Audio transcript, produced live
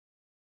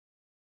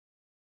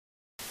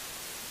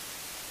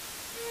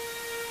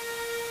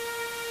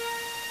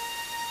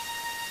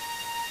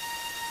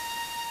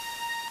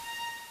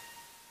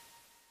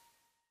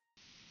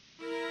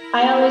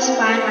always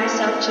find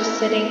myself just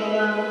sitting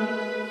alone.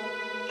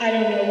 I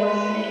don't know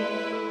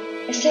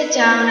why. I sit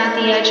down at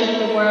the edge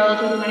of the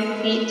world with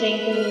my feet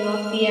dangling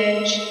off the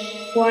edge,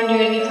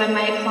 wondering if I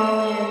might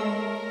fall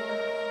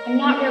in. I'm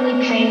not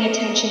really paying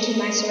attention to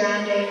my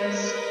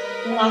surroundings.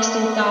 I'm lost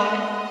in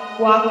thought,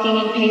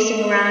 walking and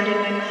pacing around in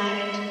my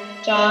mind,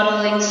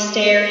 dawdling,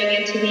 staring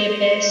into the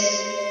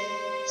abyss.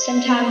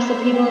 Sometimes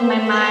the people in my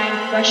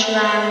mind rush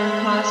around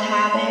and cause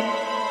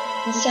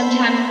havoc, and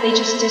sometimes they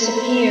just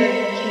disappear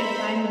and I can't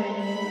find them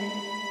anymore.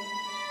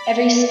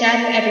 Every step,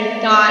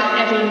 every thought,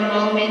 every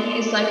moment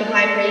is like a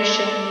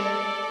vibration.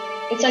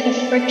 It's like a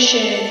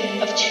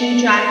friction of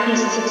two dry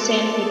pieces of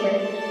sandpaper,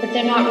 but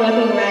they're not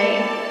rubbing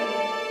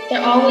right.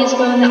 They're always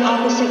going the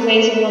opposite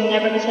ways and will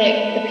never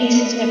click. The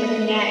pieces never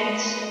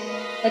connect.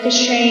 Like a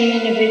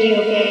train in a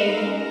video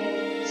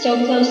game.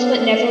 So close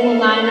but never will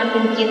line up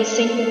and be in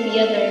sync with the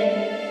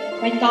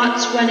other. My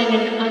thoughts run in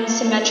an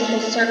unsymmetrical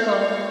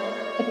circle.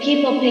 The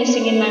people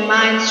pacing in my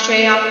mind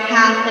stray off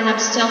path and I'm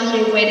still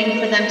here waiting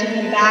for them to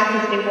come back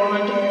as they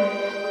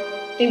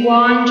wander. They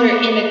wander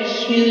in a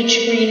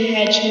huge green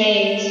hedge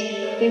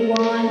maze. They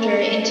wander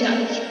into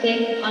a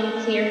thick,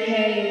 unclear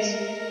haze.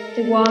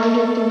 They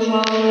wander through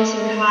hallways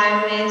and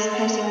highways,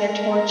 passing their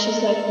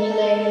torches like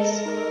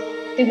relays.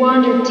 They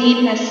wander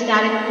deep as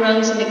static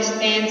grows and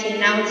expands and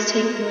now it's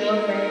taking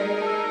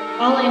over.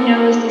 All I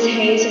know is this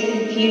haze of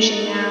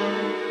confusion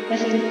now.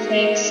 Nothing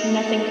clicks,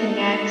 nothing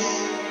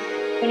connects.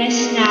 When I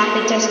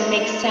snap, it doesn't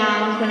make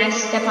sound. When I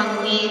step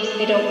on leaves,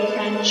 they don't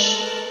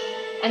crunch.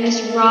 And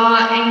this raw,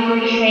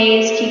 angry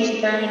haze keeps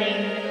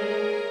burning.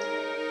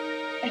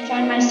 I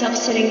find myself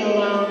sitting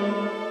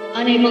alone,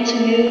 unable to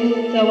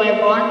move, though I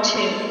want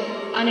to.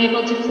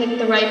 Unable to click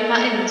the right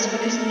buttons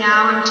because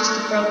now I'm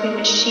just a broken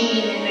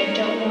machine and I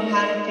don't know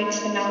how to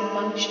fix the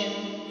malfunction.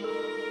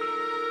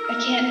 I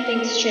can't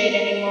think straight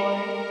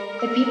anymore.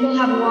 The people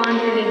have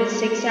wandered in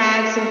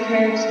zigzags and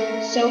curves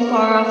so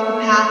far off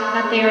the path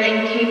that they are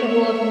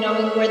incapable of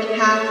knowing where the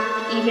path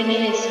even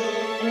is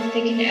and if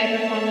they can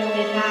ever find their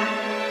way back.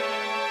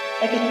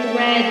 Like a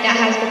thread that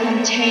has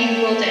become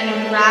tangled and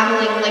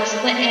unraveling like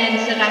split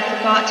ends that I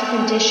forgot to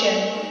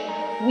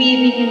condition.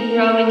 Weaving and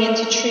growing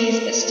into trees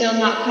but still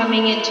not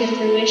coming into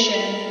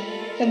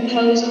fruition,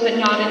 composed but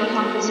not in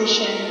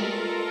composition.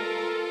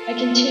 I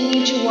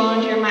continue to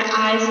wander, my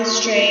eyes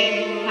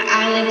astray, my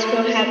eyelids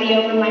grow heavy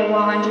over my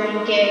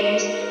wandering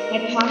gaze, my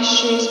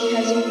posture is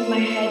present but my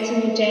head's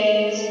in a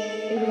daze.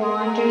 It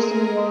wanders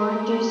and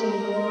wanders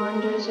and